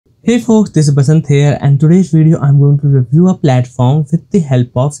Hey folks, this is Basant here, and today's video I'm going to review a platform with the help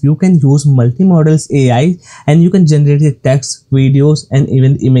of you can use multimodels AI and you can generate the text, videos and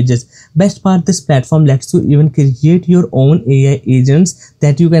even images. Best part, this platform lets you even create your own AI agents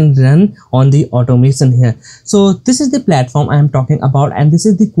that you can run on the automation here. So this is the platform I am talking about, and this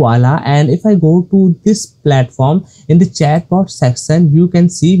is the Qobala. And if I go to this platform in the chatbot section, you can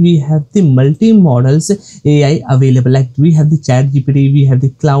see we have the multimodels AI available. Like we have the ChatGPT, we have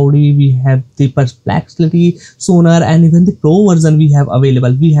the Cloud, we have the Perplexity, Sonar, and even the Pro version we have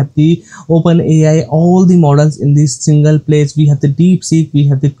available. We have the Open AI, all the models in this single place. We have the DeepSeek, we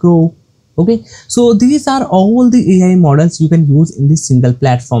have the Crow. Okay, so these are all the AI models you can use in this single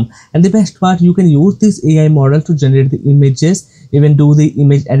platform. And the best part, you can use this AI model to generate the images, even do the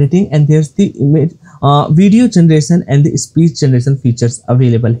image editing, and there's the image video generation and the speech generation features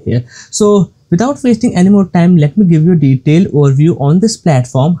available here. So without wasting any more time, let me give you a detailed overview on this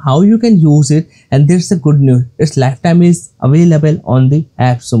platform, how you can use it. And there's a good news, its lifetime is available on the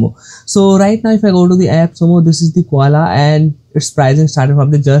appsumo. So right now if I go to the appsumo, this is the Qobala, and its pricing starting from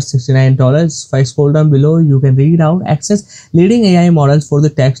the just $69. If I scroll down below, you can read out access leading AI models for the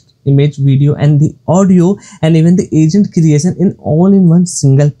text, image, video and the audio, and even the agent creation in all in one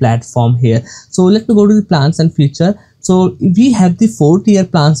single platform here. So let me go to the plans and feature. So we have the 4-tier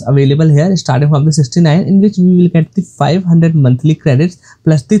plans available here, starting from the 69, in which we will get the 500 monthly credits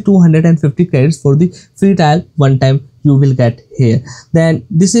plus the 250 credits for the free trial one time you will get here. Then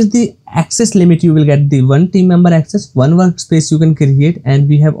this is the access limit. You will get the 1 team member access, 1 workspace you can create, and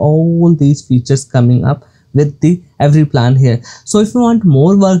we have all these features coming up with the every plan here. So if you want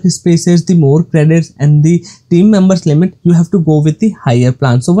more workspaces, the more credits and the team members limit, you have to go with the higher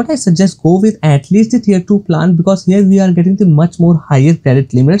plan. So what I suggest, go with at least the tier 2 plan, because here we are getting the much more higher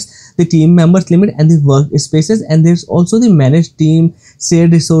credit limits, the team members limit and the workspaces, and there's also the managed team,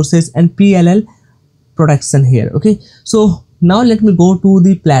 shared resources and PLL protection here. Okay, so now let me go to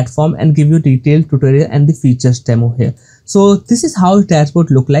the platform and give you a detailed tutorial and the features demo here. So this is how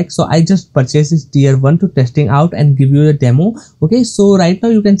dashboard look like. So I just purchased this tier 1 to testing out and give you a demo. Okay, so right now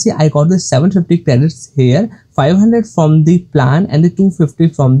you can see I got the 750 credits here, 500 from the plan and the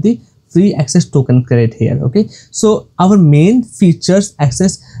 250 from the free access token credit here. Okay, so our main features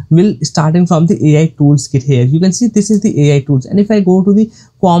access will starting from the AI tools kit here. You can see this is the AI tools, and if I go to the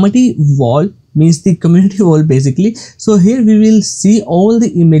community wall, means the community wall basically, so here we will see all the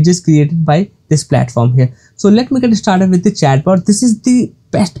images created by this platform here. So let me get started with the chatbot. This is the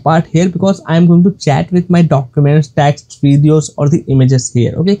best part here, because I am going to chat with my documents, text, videos or the images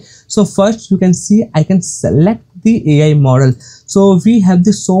here. Okay, so first you can see I can select the AI model. So we have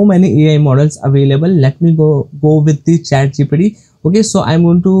the so many AI models available. Let me go with the ChatGPT. Okay, so I'm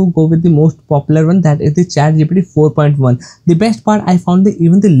going to go with the most popular one, that is the ChatGPT 4.1. The best part, I found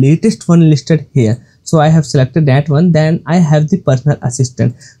even the latest one listed here, so I have selected that one. Then I have the personal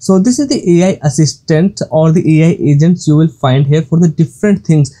assistant. So this is the AI assistant or the AI agents you will find here for the different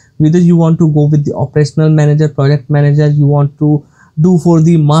things, whether you want to go with the operational manager, project manager, you want to do for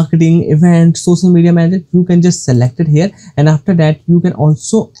the marketing, event, social media manager, you can just select it here. And after that you can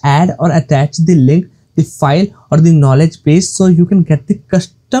also add or attach the link, the file or the knowledge base, so you can get the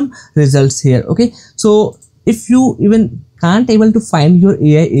custom results here. Okay, so if you even can't able to find your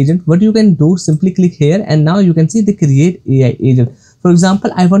AI agent, what you can do, simply click here and now you can see the create AI agent. For example,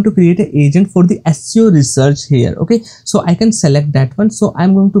 I want to create an agent for the SEO research here. Okay, so I can select that one. So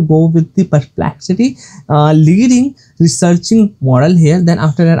I'm going to go with the Perplexity leading researching model here. Then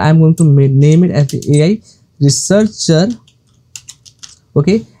after that I'm going to name it as the AI researcher.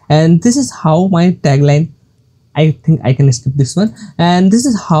 Okay, and this is how my tagline, I think I can skip this one, and this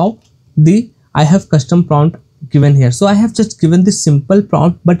is how I have custom prompt given here. So I have just given this simple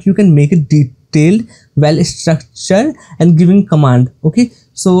prompt, but you can make it detailed, well structured and giving command. Okay,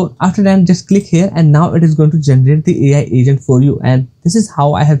 so after that just click here and now it is going to generate the AI agent for you, and this is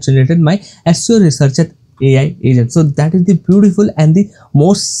how I have generated my SEO researcher AI agent. So that is the beautiful and the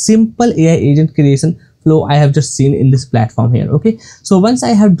most simple AI agent creation flow I have just seen in this platform here. Okay, so once I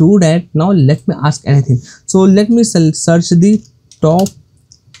have do that, now let me ask anything. So let me search the top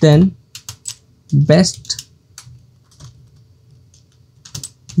 10 best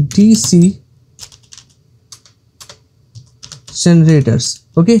DC generators.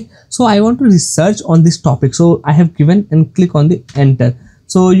 Okay, so I want to research on this topic, so I have given and click on the enter.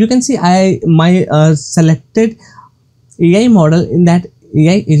 So you can see my selected AI model in that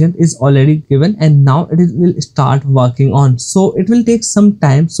AI agent is already given, and now it will start working on. So it will take some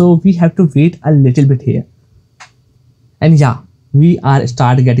time, so we have to wait a little bit here. And yeah, we are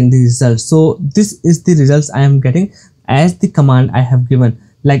start getting the results. So this is the results I am getting as the command I have given.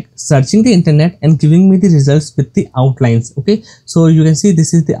 like searching the internet and giving me the results with the outlines. Okay, so you can see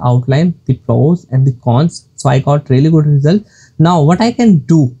this is the outline, the pros and the cons. So I got really good result. Now what I can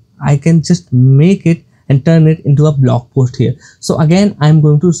do, I can just make it and turn it into a blog post here. So again, I'm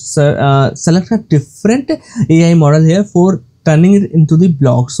going to select a different AI model here for turning it into the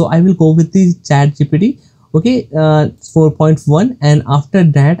blog. So I will go with the ChatGPT, okay, 4.1, and after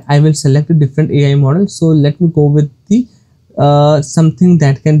that I will select a different AI model. So let me go with the something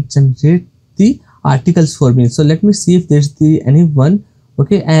that can generate the articles for me. So let me see if there's the any one.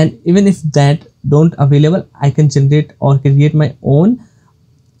 Okay, and even if that don't available, I can generate or create my own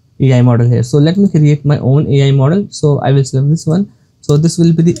AI model here. So let me create my own AI model. So I will select this one. So this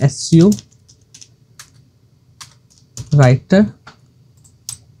will be the SEO writer.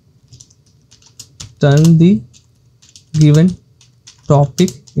 Turn the given topic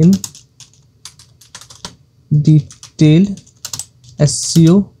in detailed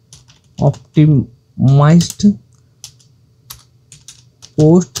SEO optimized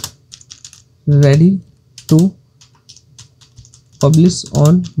post ready to publish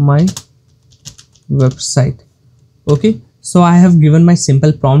on my website. Okay, so I have given my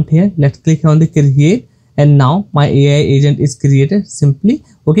simple prompt here. Let's click on the create, and now my AI agent is created simply.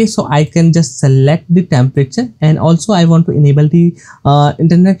 Okay, so I can just select the temperature, and also I want to enable the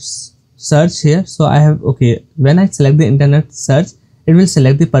internet search here. So I have, okay, when I select the internet search, it will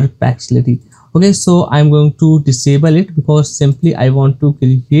select the perplexity. Okay, so I'm going to disable it because simply I want to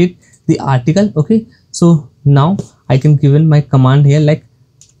create the article. Okay, so now I can give in my command here, like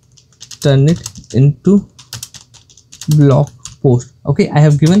turn it into blog post. Okay, I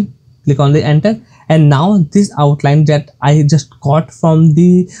have given, click on the enter, and now this outline that I just got from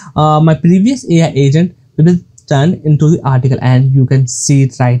the my previous AI agent will turn into the article, and you can see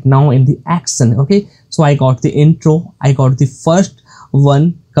it right now in the action. Okay, so I got the intro, I got the first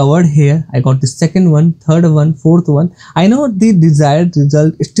one covered here, I got the second one, third one, fourth one. I know the desired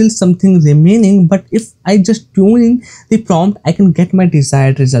result is still something remaining, but if I just tune in the prompt, I can get my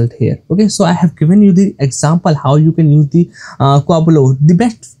desired result here. Okay, so I have given you the example how you can use the Qobala. The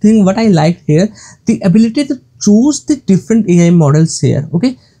best thing what I like here, the ability to choose the different AI models here.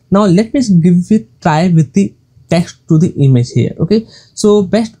 Okay, now let me give it try with the text to the image here. Okay, so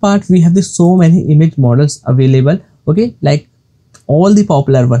best part, we have the so many image models available. Okay, like all the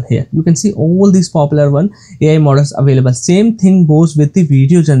popular one here, you can see all these popular one AI models available. Same thing goes with the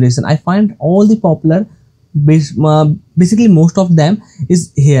video generation. I find all the popular basically most of them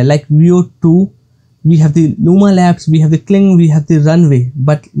is here, like VO2, we have the Luma Labs, we have the Kling, we have the Runway.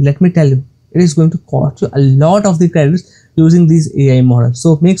 But let me tell you, it is going to cost you a lot of the credits using these AI models,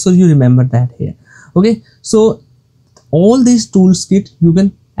 so make sure you remember that here. Okay, so all these toolkit you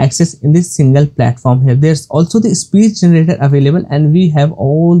can access in this single platform here. There's also the speech generator available, and we have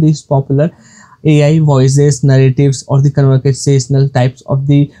all these popular AI voices, narratives, or the conversational types of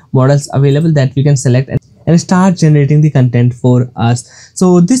the models available that we can select and start generating the content for us.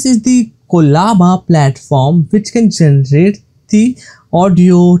 So this is the Qolaba platform which can generate the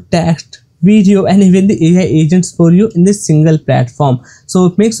audio, text, video, and even the AI agents for you in this single platform.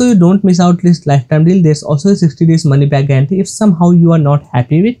 So make sure you don't miss out this lifetime deal. There's also a 60 days money back guarantee if somehow you are not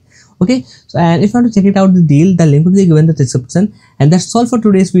happy with. Okay, so and if you want to check it out the deal, the link will be given in the description. And that's all for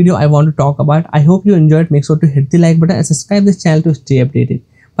today's video I want to talk about. I hope you enjoyed. Make sure to hit the like button and subscribe this channel to stay updated.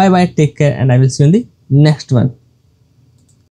 Bye bye, take care, and I will see you in the next one.